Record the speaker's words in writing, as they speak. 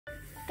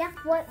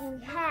That's what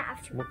we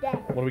have today.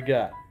 What do we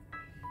got?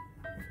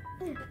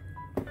 Boop,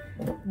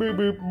 boop,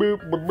 boop,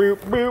 boop, boop,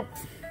 boop,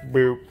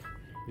 boop.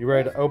 You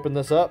ready to open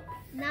this up?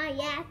 Not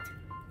yet.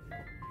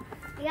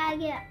 We gotta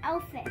get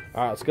outfits.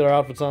 All right, let's get our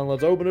outfits on.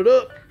 Let's open it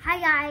up.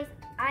 Hi guys,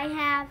 I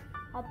have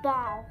a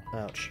ball.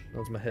 Ouch, that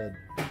was my head.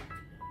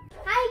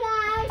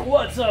 Hi guys.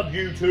 What's up,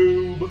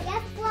 YouTube?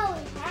 Guess what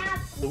we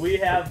have? So we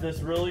have this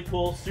really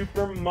cool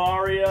Super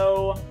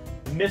Mario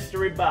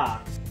mystery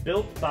box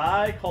built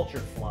by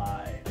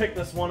CultureFly. Picked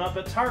this one up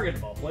at Target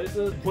of all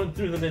places. Went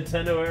through the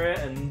Nintendo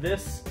area and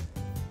this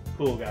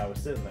cool guy was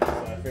sitting there.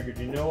 So I figured,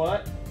 you know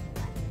what?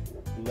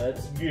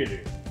 Let's get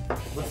it.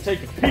 Let's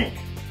take a peek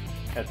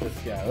at this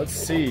guy. Let's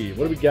see,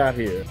 what do we got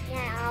here?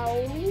 Now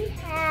we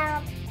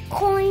have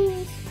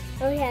coins,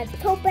 we have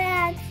tote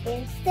bags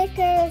and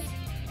stickers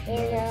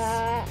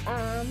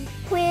and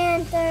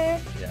planter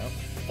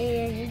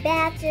and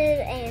badges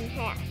and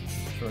hats.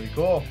 Pretty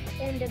cool.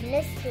 And the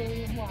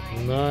mystery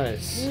one.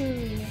 Nice.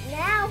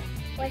 Now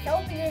let's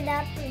open it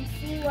up and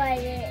see what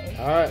it is.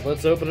 All right,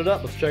 let's open it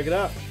up. Let's check it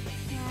out.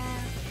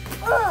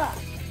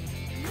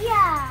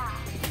 Yeah.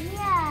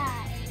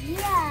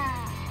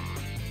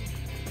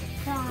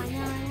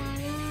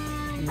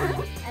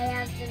 I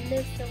have the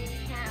mystery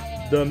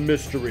power. The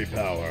mystery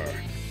power.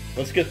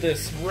 Let's get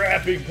this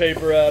wrapping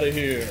paper out of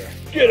here.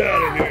 Get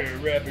out of here,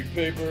 wrapping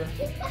paper.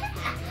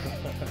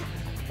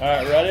 All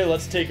right, ready?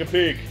 Let's take a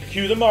peek.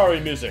 Cue the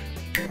Mario music.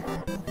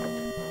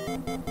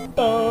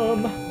 Whoa,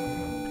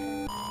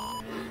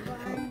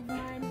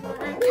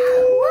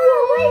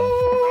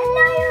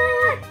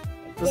 wait.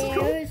 This is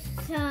cool. There's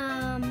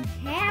some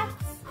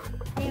hats.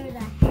 There's a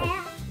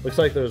hat. Looks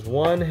like there's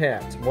one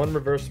hat, one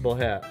reversible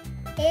hat.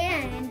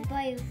 And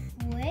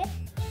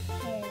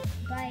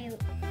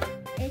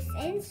it's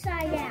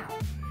inside out.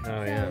 Oh,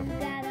 so yeah. we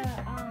got a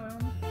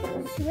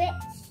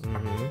switch.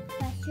 Mm-hmm.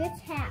 A switch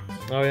hat.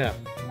 Oh, yeah.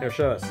 Here,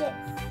 show us.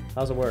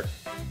 How's it work?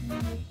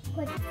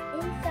 Put it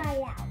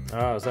inside out.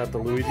 Oh, is that the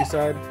Luigi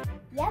side?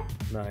 Yep.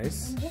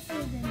 Nice. And this is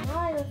the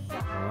Mario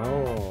side.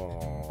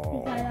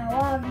 Oh. Because I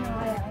love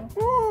Mario.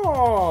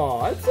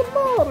 Oh, it's a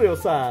Mario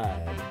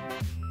side.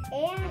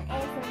 And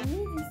it's a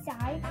Luigi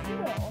side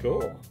too.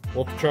 Cool.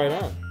 We'll have to try it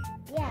on.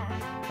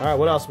 Yeah. All right,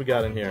 what else we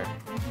got in here?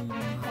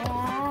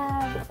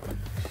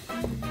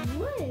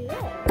 What is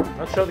it?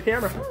 Let's show the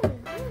camera.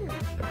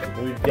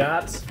 We've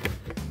got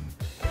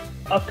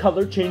a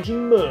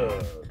color-changing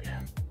mug.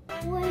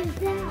 What is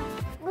that?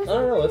 I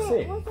don't know, let's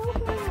see. Let's open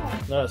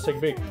it. No, let's take a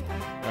peek.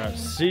 All right,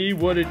 see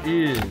what it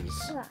is.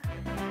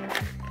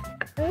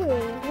 Ooh,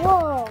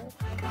 whoa.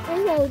 I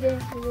know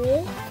this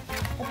is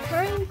a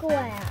pint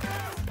glass.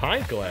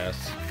 Pint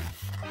glass?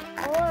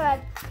 Or a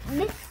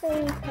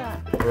mystery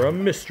cup. Or a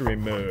mystery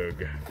mug.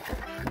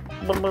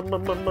 Get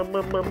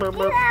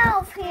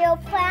out here,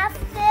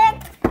 plastic.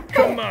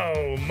 Come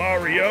on,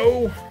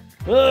 Mario.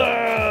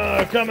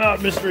 Ah, come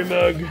out, mystery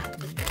mug.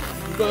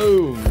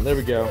 Boom. There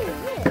we go. All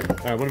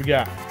right, what do we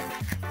got?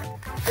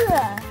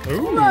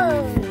 Ooh.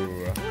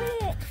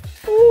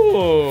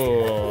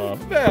 Ooh,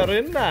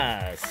 very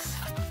nice.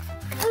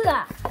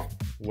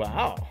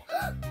 Wow.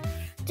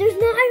 There's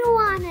Mario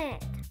on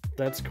it.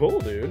 That's cool,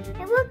 dude.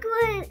 And look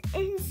what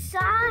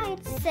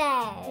inside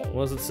say.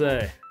 What does it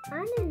say?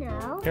 I don't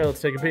know. Here,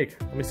 let's take a peek.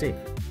 Let me see.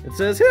 It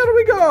says, here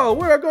we go.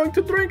 We are going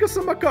to drink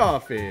some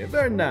coffee.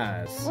 Very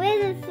nice. What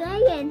does it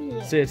say in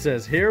here? See, it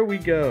says, here we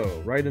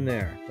go. Right in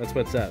there. That's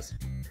what it says.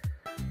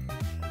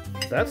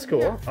 That's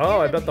cool. Oh,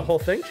 I bet the whole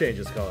thing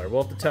changes color.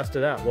 We'll have to test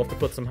it out. We'll have to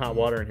put some hot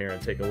water in here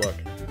and take a look.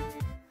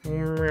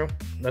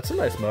 That's a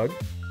nice mug.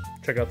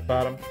 Check out the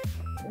bottom.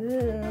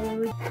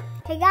 Ooh.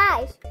 Hey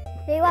guys,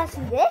 do you want to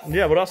see this?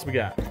 Yeah, what else we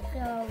got? So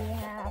we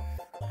have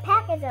a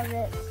package of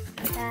this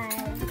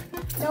and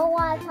don't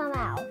want to come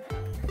out.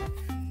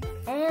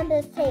 And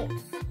the tape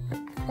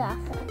stuff.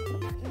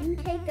 You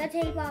take the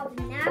tape out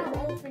and now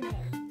open it.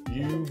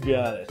 You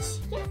got it.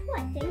 Guess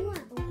what? They want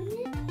to open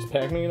it? Is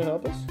Pac-Man gonna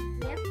help us?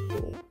 Yep.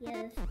 Cool.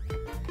 Yes.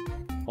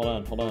 Hold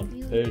on.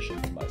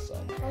 Patience, my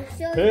son. I'll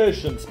show you.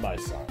 Patience, my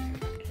son.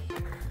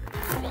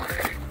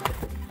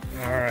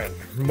 Alright,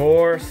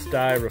 more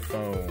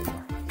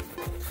styrofoam.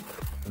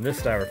 And this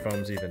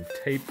styrofoam's even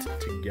taped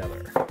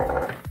together.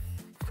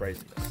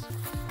 Craziness.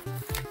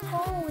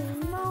 Holy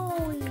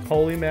moly.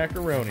 Holy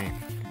macaroni.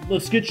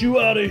 Let's get you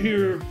out of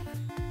here,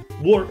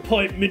 warp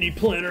pipe mini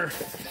planner.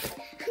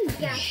 We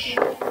got you.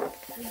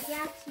 We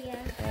got you.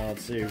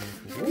 Let's see.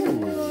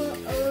 Ooh,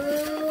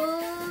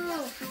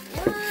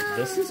 Oh.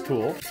 this is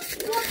cool.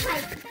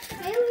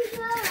 Here we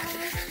go.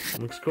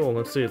 Looks cool.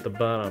 Let's see at the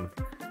bottom.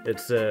 It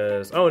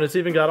says, oh, and it's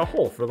even got a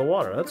hole for the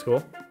water. That's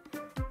cool.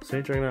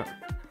 See, check it out.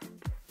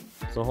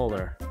 There's a hole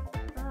there.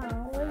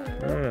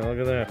 Yeah, look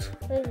at that.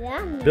 What does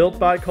that mean? Built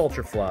by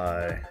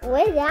CultureFly.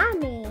 What does that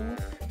mean?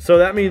 So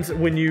that means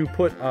when you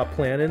put a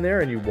plant in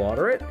there and you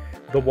water it,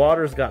 the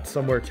water's got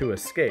somewhere to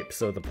escape,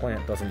 so the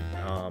plant doesn't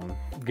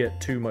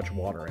get too much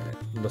water in it.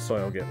 The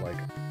soil get like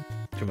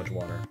too much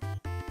water.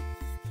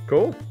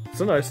 Cool. It's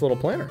a nice little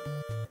planter.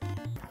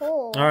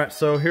 Cool. All right,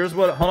 so here's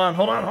what. Hold on.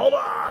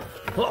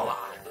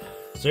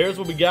 So here's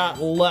what we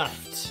got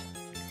left.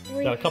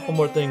 Got a couple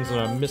more things in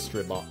our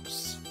mystery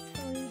box.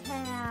 We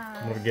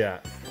have. What do we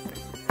got?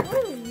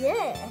 What is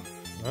this?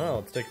 Oh,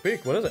 let's take a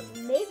peek. What is it?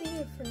 Maybe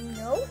it's a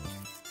note?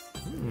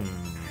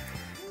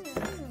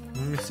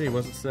 Let me see.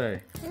 What's it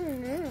say?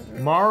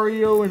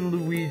 Mario and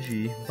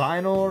Luigi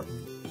vinyl.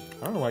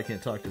 I don't know why I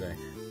can't talk today.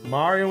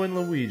 Mario and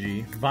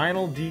Luigi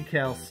vinyl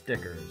decal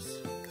stickers.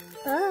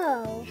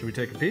 Oh. Should we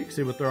take a peek?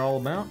 See what they're all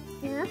about?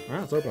 Yeah. All right,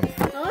 let's open them.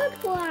 I want to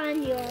put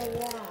on your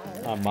wall.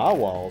 On my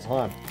walls.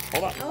 Hold on.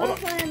 Hold on. I Hold want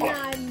to on. put them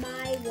on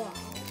my wall.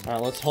 All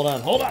right, let's hold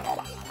on. Hold on.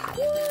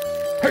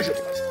 Patience,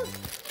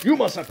 miss. You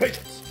must have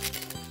patience.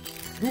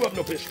 You have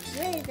no patience.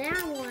 Wait,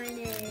 that one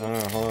is.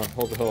 Hold on.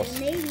 Hold the horse.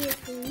 Maybe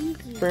it's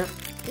Luigi. Bear.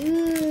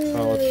 Ooh.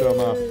 Oh, let's show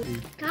them off.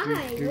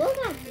 Guys, look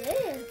at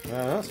this.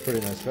 That's a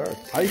pretty nice card.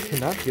 I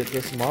cannot get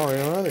this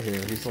Mario out of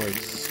here. He's like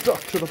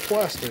stuck to the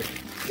plastic.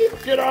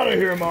 Get out of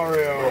here,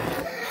 Mario.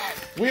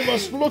 We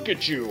must look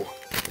at you.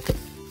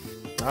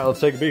 All right, let's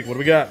take a peek. What do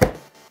we got?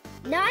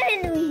 Not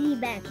a Luigi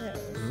background.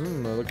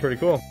 They look pretty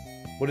cool.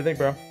 What do you think,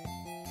 bro?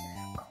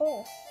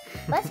 Cool.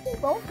 Let's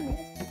keep opening.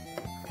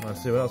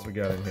 Let's see what else we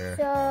got in here.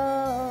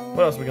 So.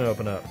 What else are we gonna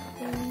open up?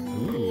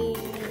 Ooh.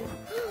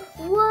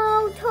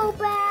 Whoa, tote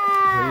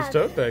bag. These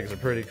tote bags are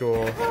pretty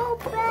cool.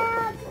 Tote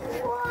bag.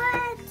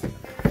 What?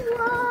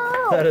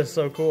 Whoa. That is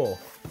so cool.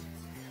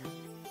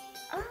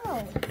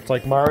 Oh. It's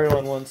like Mario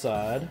on one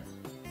side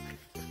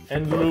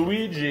and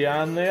Luigi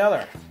on the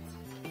other.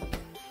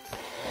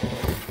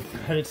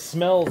 And it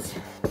smells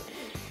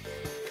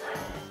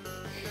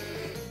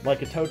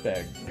like a tote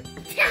bag.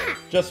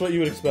 Just what you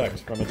would expect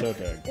from a tote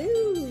bag.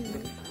 Ooh.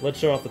 Let's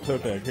show off the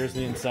tote bag. Here's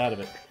the inside of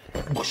it.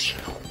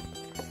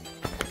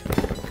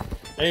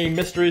 Any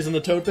mysteries in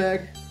the tote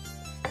bag?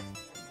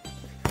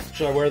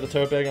 Should I wear the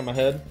tote bag on my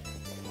head?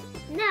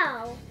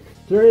 No.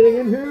 Is there anything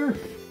in here?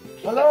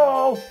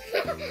 Hello? Is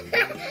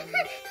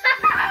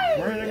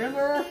there anything in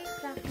there?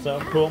 So,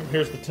 cool.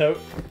 Here's the tote.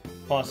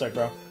 Hold on a sec,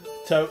 bro.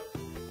 Tote.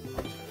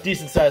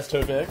 Decent sized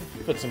tote bag.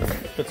 Put some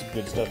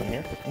good stuff in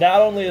here.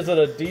 Not only is it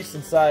a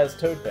decent sized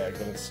tote bag,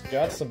 but it's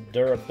got some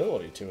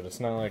durability to it. It's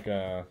not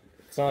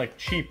like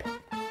cheap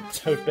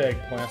tote bag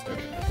plastic.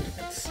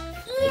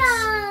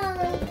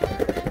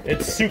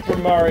 It's Super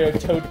Mario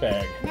tote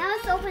bag. Now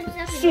let's open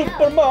something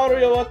Super else.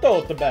 Mario a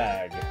tote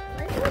bag.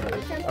 Let's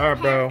open something All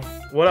right, bro.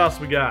 What else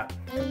we got?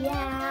 We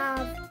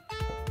have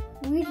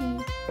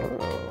Luigi.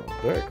 Oh,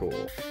 very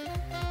cool.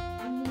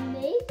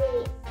 Maybe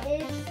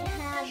it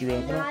has Should we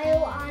open it? Mario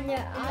on the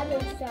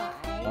other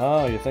side.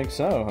 Oh, you think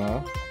so,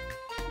 huh?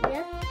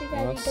 Yep,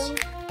 because Let's- you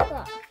don't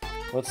look.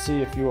 Let's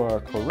see if you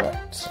are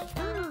correct.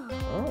 Oh.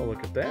 Oh,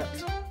 look at that.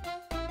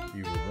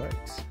 You were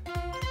right.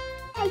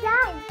 Hey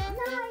guys,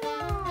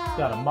 Mario!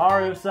 Got a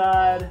Mario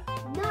side.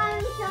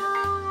 Mario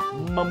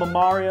side!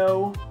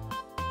 Mario.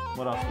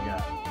 What else we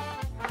got?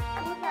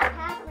 Look at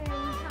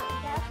Pac-Man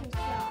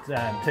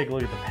side. Take a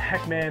look at the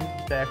Pac-Man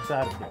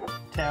backside of the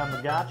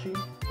Tamagotchi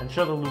and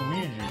show the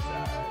Luigi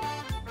side.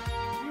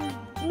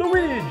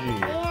 Luigi!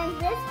 And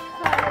this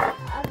part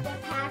of the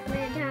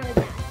Pac-Man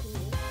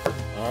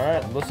Tamagotchi.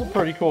 Alright, this is a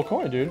pretty cool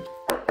coin, dude.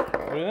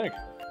 What do you think?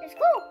 It's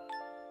cool.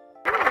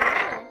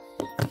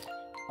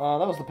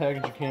 That was the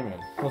package it came in.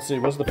 Let's see,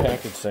 what's the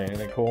package say?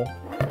 Anything cool?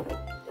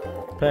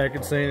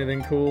 Package say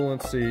anything cool?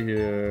 Let's see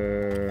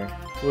here.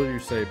 What do you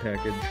say,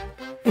 package?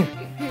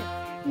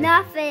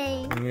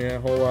 Nothing. Yeah, a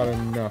whole lot of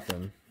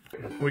nothing.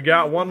 We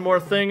got one more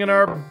thing in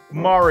our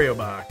Mario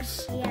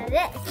box. Yeah,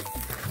 this.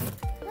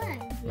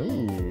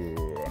 Ooh.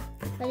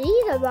 But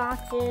these are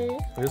boxes.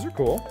 These are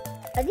cool.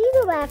 But these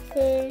are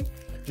boxes.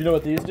 Do you know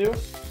what these do?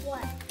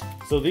 What?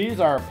 So these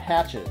are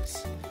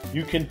patches.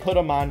 You can put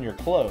them on your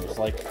clothes.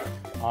 Like,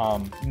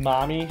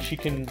 Mommy, she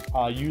can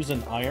use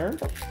an iron,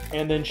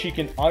 and then she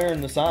can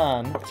iron this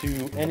on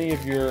to any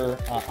of your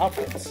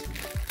outfits.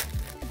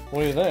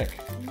 What do you think?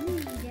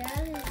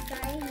 That is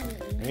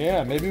shiny.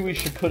 Yeah, maybe we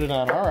should put it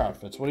on our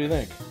outfits. What do you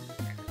think?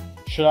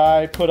 Should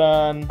I put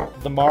on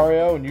the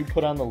Mario and you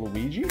put on the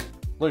Luigi?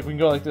 Look, we can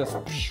go like this.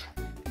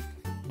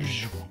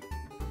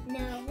 No,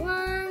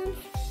 one.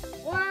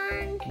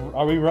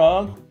 Are we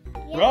wrong?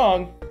 Yep.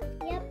 Wrong?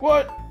 Yep.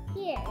 What?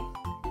 Here.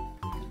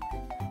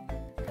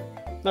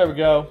 There we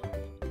go.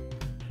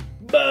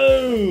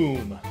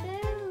 Boom!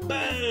 Boom.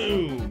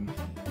 Boom!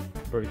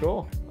 Pretty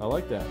cool. I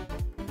like that.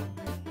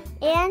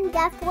 And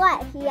guess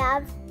what? He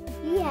has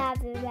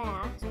the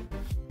mask.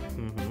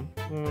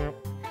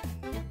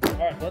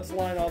 Alright, let's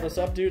line all this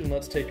up, dude, and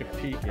let's take a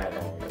peek at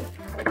all of it.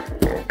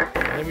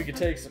 And then we can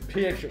take some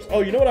pictures. Oh,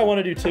 you know what I want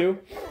to do, too?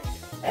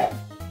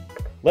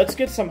 Let's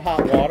get some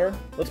hot water.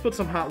 Let's put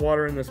some hot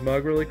water in this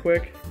mug really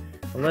quick.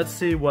 And let's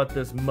see what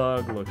this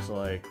mug looks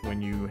like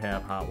when you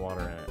have hot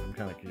water in it. I'm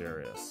kind of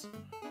curious.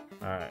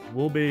 Alright,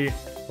 we'll be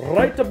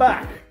right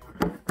back.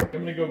 I'm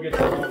gonna go get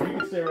some. You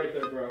can stay right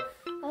there, bro.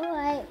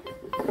 Alright.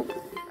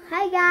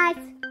 Hi guys.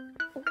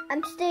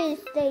 I'm still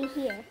stay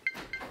here.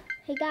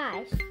 Hey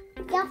guys.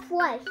 Guess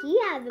what? He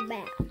has a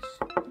badge.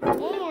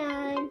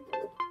 And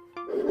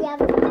we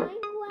have a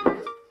wine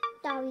glass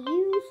that we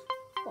use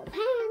for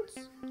pants.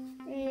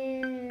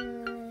 And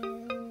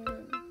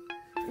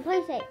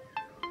play safe.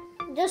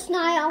 just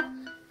Niall.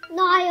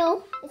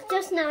 Niall. It's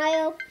just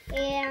Niall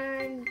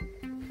and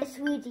a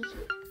sweetie.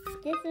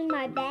 This is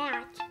my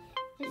batch.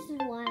 This is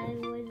what I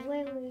was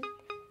wearing.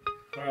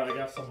 Alright, I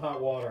got some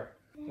hot water.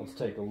 Let's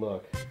take a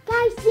look.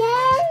 Guys,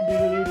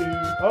 yay!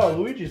 Oh,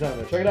 Luigi's on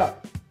there. Check it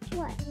out.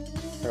 What?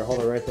 Here,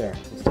 hold it right there.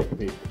 Let's take a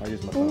peek. I'll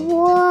use my phone.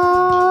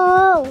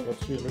 Whoa!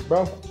 Excuse me,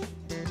 bro.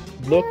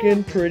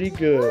 Looking pretty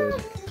good.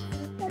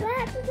 The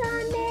batch is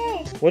on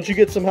me. Once you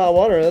get some hot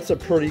water, that's a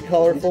pretty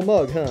colorful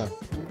mug, huh?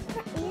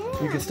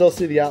 Yeah. You can still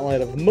see the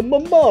outline of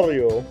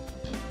Mario.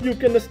 You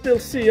can still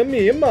see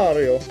me and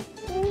Mario.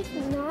 There's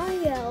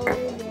Mario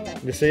in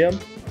it. You see him?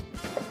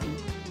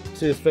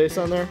 See his face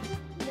on there?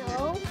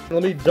 No.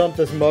 Let me dump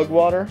this mug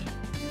water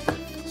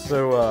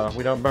so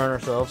we don't burn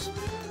ourselves.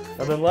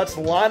 And then let's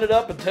line it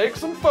up and take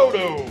some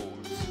photos.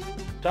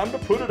 Time to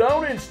put it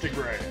on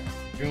Instagram.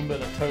 Goomba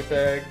in a tote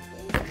bag.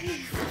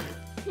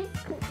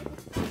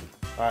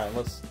 Alright,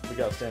 we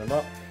gotta stand them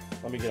up.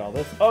 Let me get all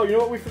this. Oh, you know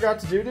what we forgot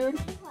to do, dude?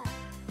 What?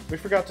 We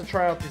forgot to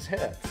try out these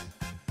hats.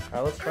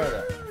 Alright, let's try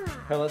that.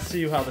 Hey, let's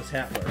see how this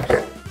hat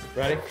works.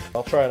 Ready?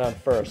 I'll try it on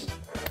first.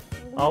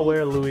 I'll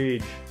wear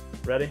Luigi.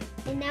 Ready?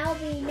 And that'll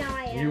be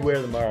Niall. You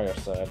wear the Mario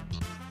side.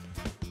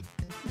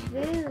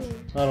 Boom.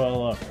 How do I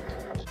look?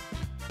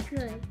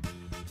 Good.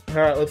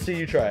 Alright, let's see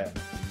you try it.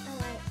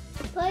 Alright.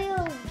 Put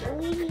a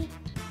Luigi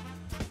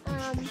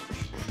hat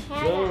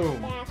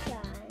Boom. back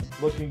on.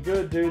 Looking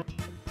good, dude.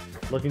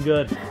 Looking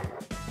good.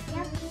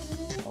 Yep.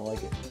 I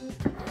like it.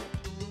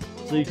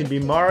 So you can be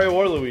Mario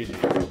or Luigi.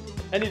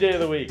 Any day of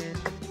the week.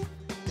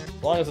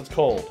 As long as it's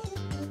cold.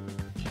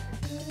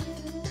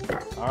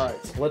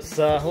 Alright, so let's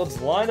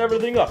line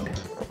everything up.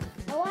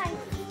 Alright.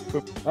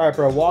 Alright,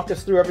 bro, walk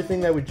us through everything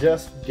that we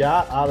just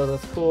got out of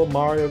this cool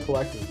Mario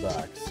Collector's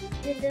box.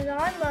 This is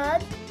our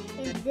mug,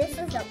 and this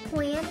is a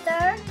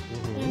planter,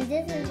 and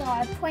this is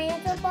our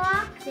planter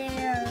box.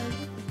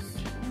 There's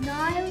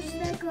Niall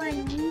sticker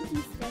and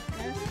Luigi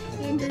sticker,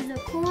 and there's a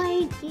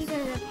coin, these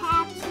are the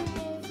patches,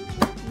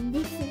 and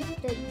this is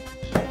the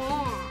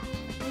bag,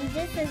 and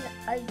this is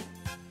a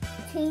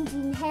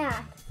changing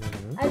hat.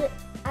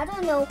 I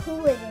don't know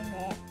who is in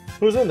there.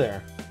 Who's in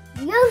there?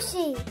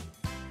 Yoshi!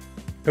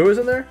 Who is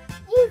in there?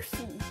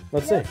 Yoshi!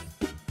 Let's see.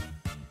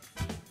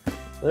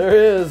 There he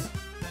is.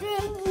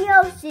 Big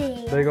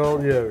Yoshi! Big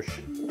old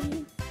Yoshi.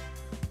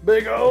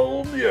 Big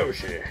old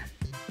Yoshi.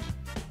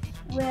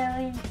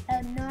 Wearing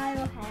a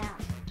Niall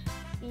hat.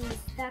 He's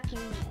stuck in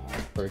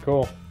there. Pretty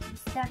cool.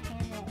 He's stuck in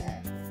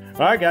there.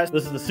 Alright guys,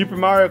 this is the Super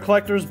Mario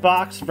Collector's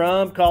box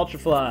from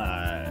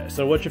CultureFly.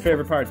 So what's your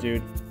favorite part,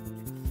 dude?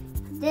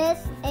 This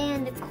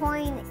and the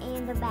coin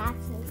and the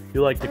batches.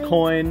 You like the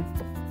coin,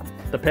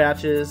 the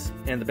patches,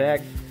 and the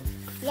bag?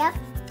 Yep.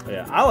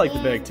 Yeah, I like the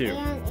bag too.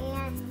 And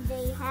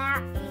the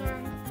hat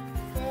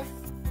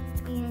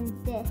and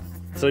this.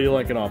 So you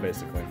like it all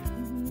basically.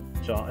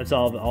 So it's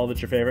all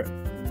that's your favorite?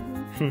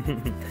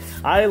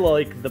 I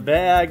like the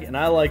bag and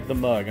I like the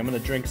mug. I'm gonna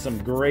drink some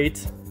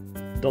great,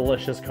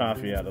 delicious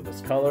coffee out of this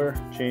color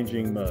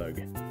changing mug.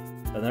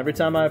 And every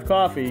time I have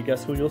coffee,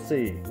 guess who you'll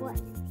see? What?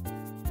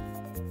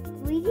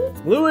 Luigi?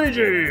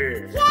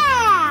 Luigi!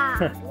 Yeah!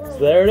 So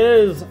there it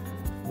is,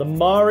 the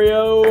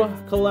Mario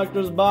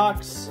Collector's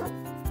Box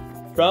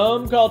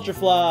from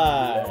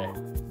CultureFly.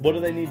 What do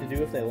they need to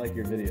do if they like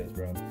your videos,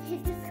 bro?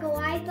 Hit the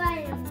subscribe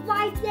button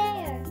right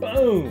there.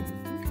 Boom!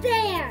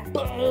 There.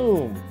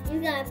 Boom! You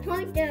gotta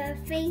point the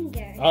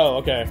finger. Oh,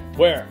 okay.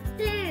 Where?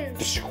 There.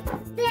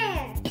 There.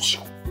 There.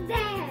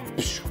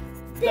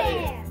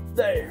 There. There.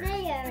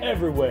 There.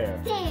 Everywhere.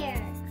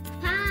 There.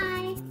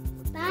 Hi.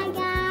 Bye,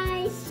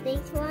 guys.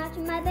 Thanks for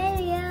watching my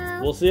video.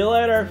 We'll see you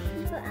later.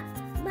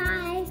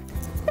 Bye.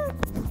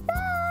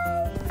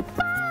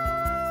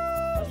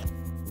 Bye.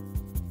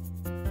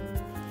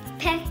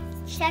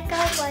 Check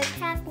out what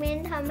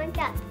Pac-Man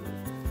Tamagotchi.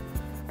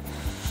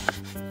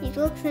 He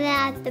looks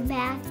at the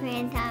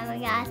Pac-Man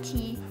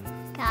Tamagotchi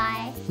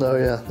guy. Oh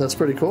yeah, that's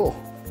pretty cool.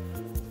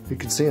 You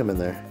can see him in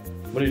there.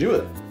 What do you do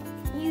with it?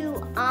 You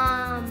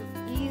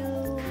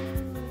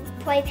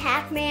play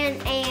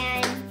Pac-Man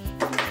and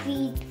you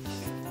feed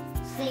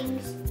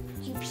things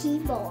to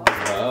people.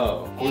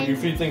 Oh, well, you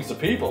feed things to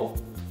people?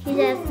 He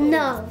says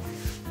no.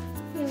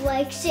 He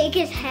like shake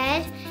his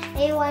head and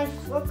he like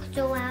looks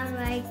around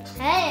like,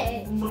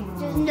 hey,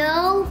 there's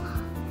no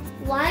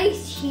light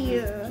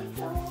here.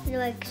 He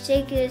like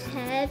shake his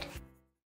head.